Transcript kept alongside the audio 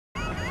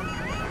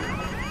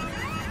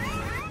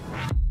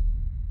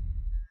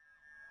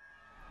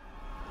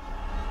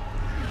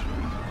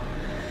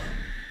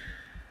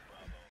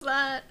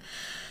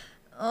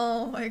internet.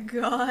 Oh my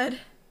god.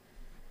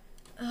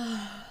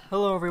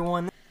 Hello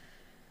everyone.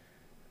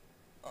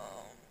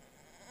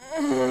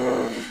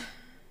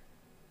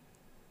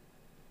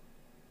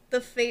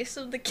 The face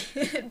of the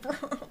kid,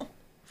 bro.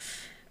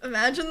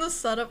 Imagine the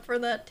setup for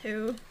that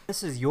too.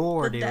 This is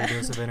your The daily dad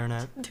dose of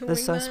internet. doing The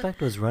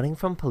suspect was running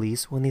from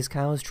police when these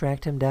cows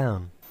tracked him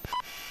down.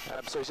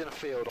 So he's in a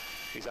field.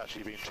 He's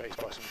actually being chased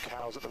by some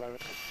cows at the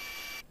moment.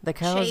 The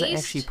cows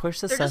Chased? actually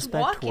pushed the They're just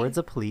suspect walking. towards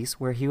the police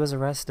where he was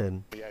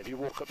arrested. But yeah, if you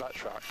walk up that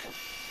track,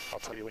 I'll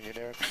tell you when you're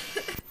near him.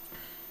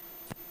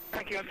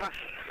 Thank you, Anton.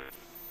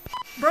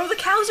 Bro, the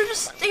cows are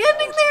just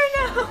standing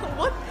there now!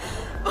 What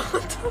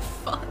the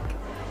fuck?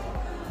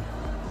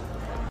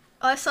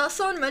 I saw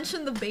someone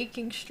mention the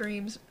baking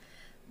streams.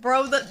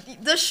 Bro,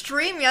 the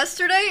stream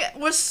yesterday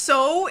was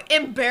so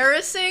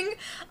embarrassing.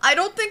 I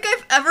don't think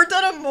I've ever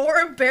done a more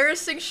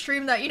embarrassing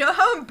stream that, you know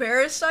how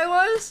embarrassed I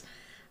was?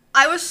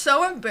 I was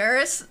so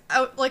embarrassed.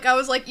 I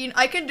was like,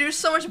 I can do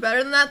so much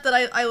better than that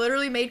I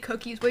literally made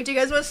cookies. Wait, do you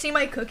guys want to see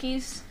my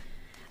cookies?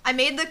 I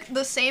made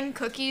the same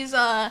cookies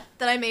that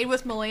I made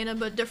with Milena,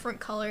 but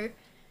different color.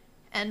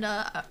 And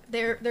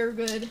they're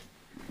good.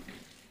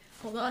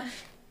 Hold on.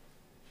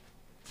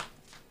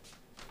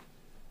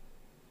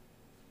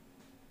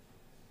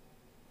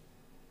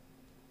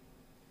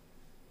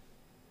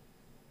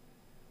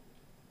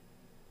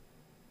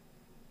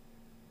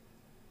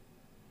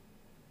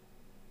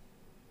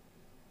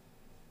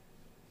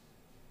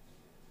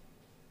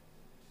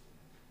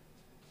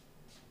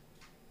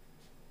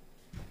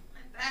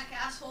 Back,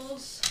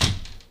 assholes.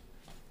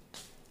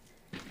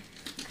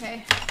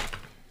 Okay.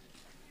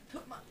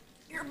 Put my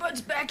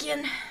earbuds back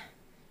in.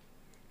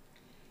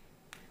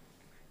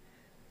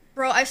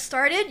 Bro, I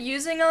started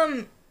using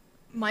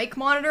mic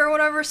monitor or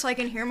whatever so I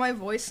can hear my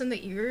voice in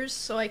the ears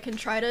so I can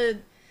try to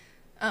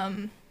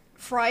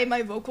fry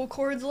my vocal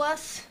cords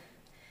less.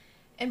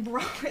 And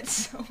bro,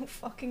 it's so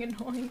fucking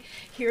annoying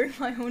hearing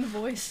my own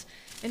voice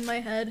in my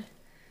head.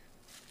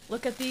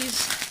 Look at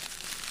these.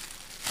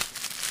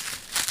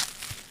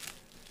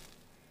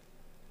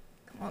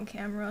 On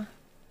camera.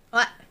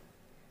 What?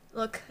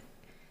 Look.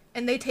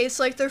 And they taste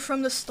like they're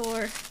from the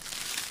store.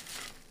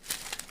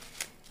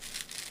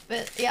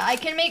 But yeah, I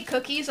can make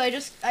cookies. I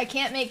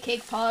can't make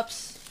cake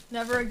pops.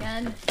 Never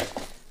again.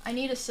 I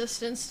need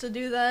assistance to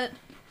do that.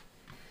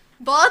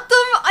 Bought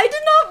them? I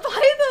did not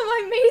buy them.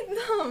 I made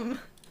them.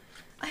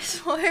 I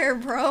swear,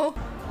 bro.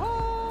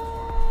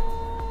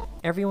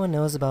 Everyone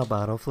knows about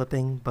bottle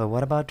flipping, but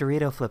what about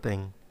Dorito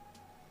flipping?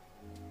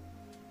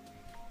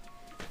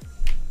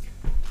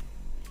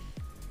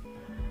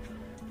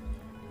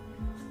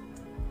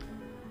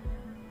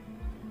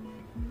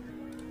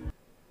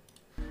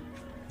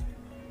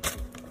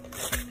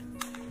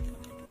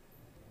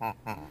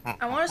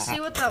 I want to see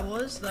what that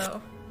was,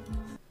 though.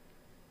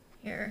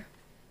 Here.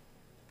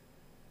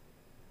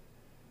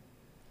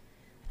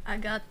 I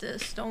got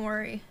this, don't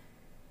worry.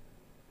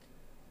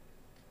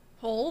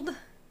 Hold?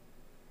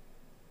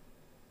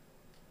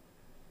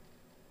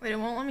 Wait, it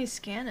won't let me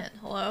scan it.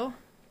 Hello?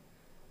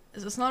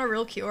 Is this not a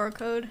real QR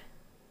code?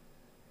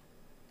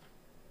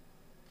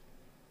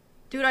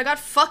 Dude, I got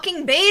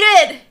fucking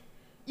baited!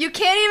 You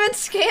can't even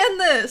scan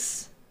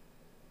this!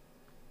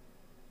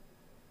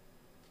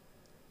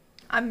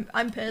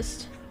 I'm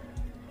pissed.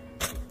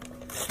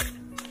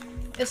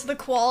 It's the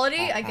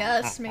quality? I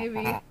guess,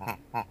 maybe.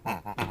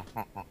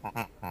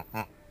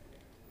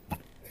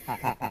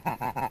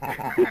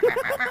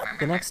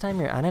 The next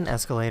time you're on an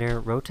escalator,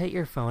 rotate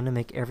your phone to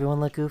make everyone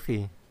look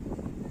goofy.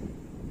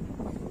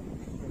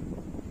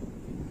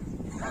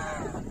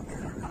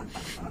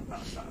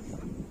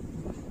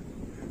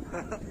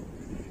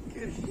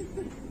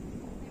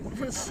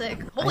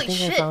 Sick. Holy I think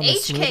shit, I found the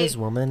smoothest HK!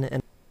 woman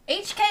in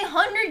HK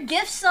 100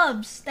 gift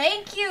subs!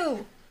 Thank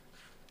you!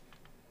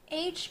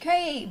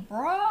 HK,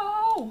 bro!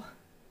 Oh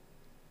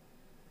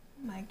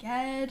my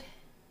god.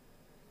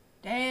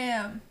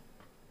 Damn.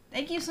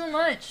 Thank you so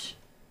much.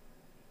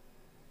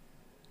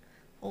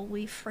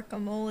 Holy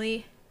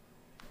frickamoly.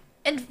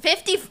 And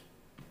 50...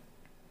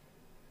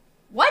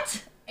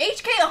 What?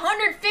 HK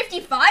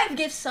 155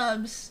 gift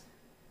subs!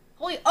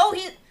 Holy... Oh,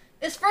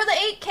 it's for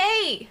the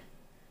 8K!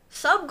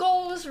 Sub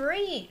goal was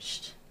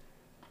reached.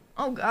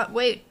 Oh god,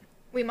 wait.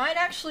 We might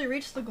actually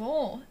reach the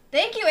goal.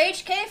 Thank you,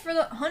 HK, for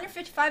the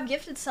 155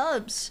 gifted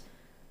subs.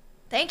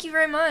 Thank you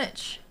very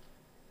much.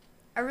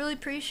 I really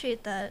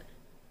appreciate that.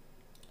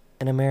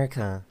 in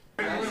America.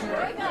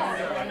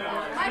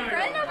 My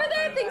friend over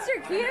there thinks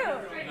you're cute.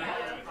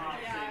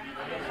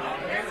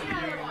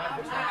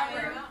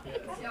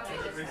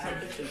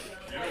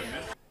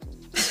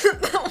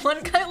 That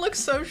one guy looks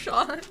so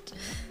shocked.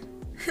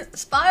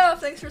 Spy off,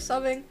 thanks for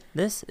subbing.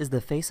 This is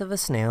the face of a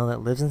snail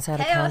that lives inside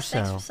a conch Chaos,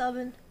 thanks shell. for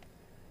subbing.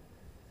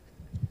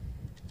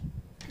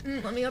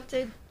 Let me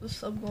update the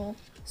sub goal.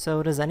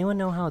 So, does anyone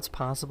know how it's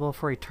possible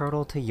for a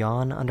turtle to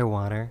yawn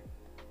underwater?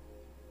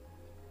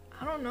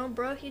 I don't know,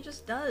 bro. He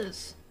just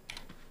does.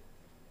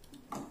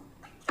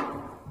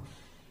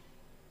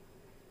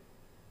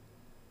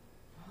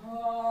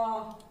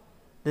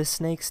 This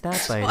snake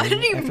stopped biting Why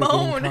did he after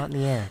moan? being caught in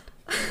the act.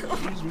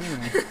 She's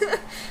moving.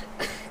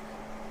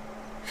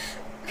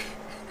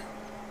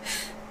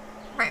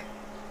 Right.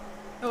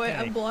 Oh wait,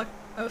 Okay.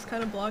 I was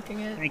kind of blocking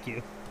it. Thank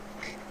you.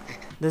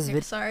 This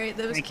vid- Sorry,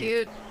 that was Thank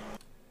you. cute.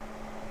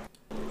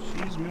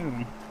 She's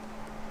moving.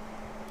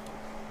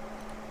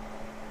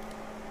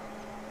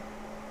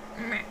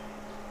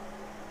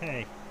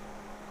 Hey.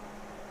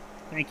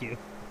 Thank you.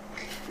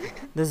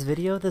 This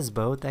video of this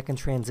boat that can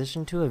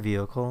transition to a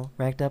vehicle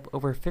racked up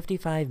over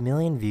 55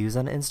 million views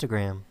on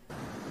Instagram.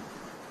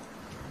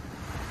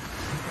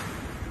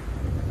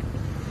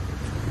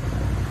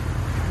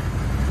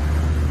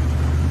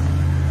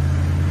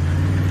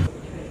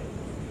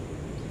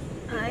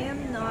 I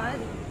am not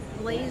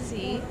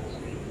lazy.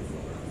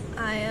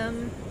 I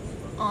am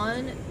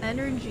on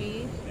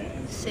energy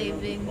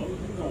saving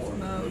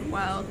mode.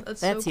 Wow,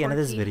 that's That's so the end of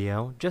this quirky.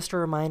 video. Just a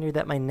reminder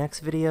that my next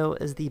video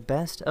is the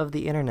Best of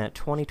the Internet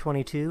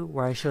 2022,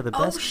 where I show the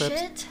Oh, best clips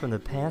shit. from the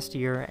past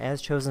year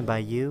as chosen by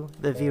you,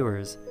 the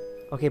viewers.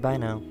 Okay, bye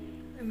now.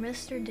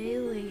 Mr.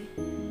 Daily.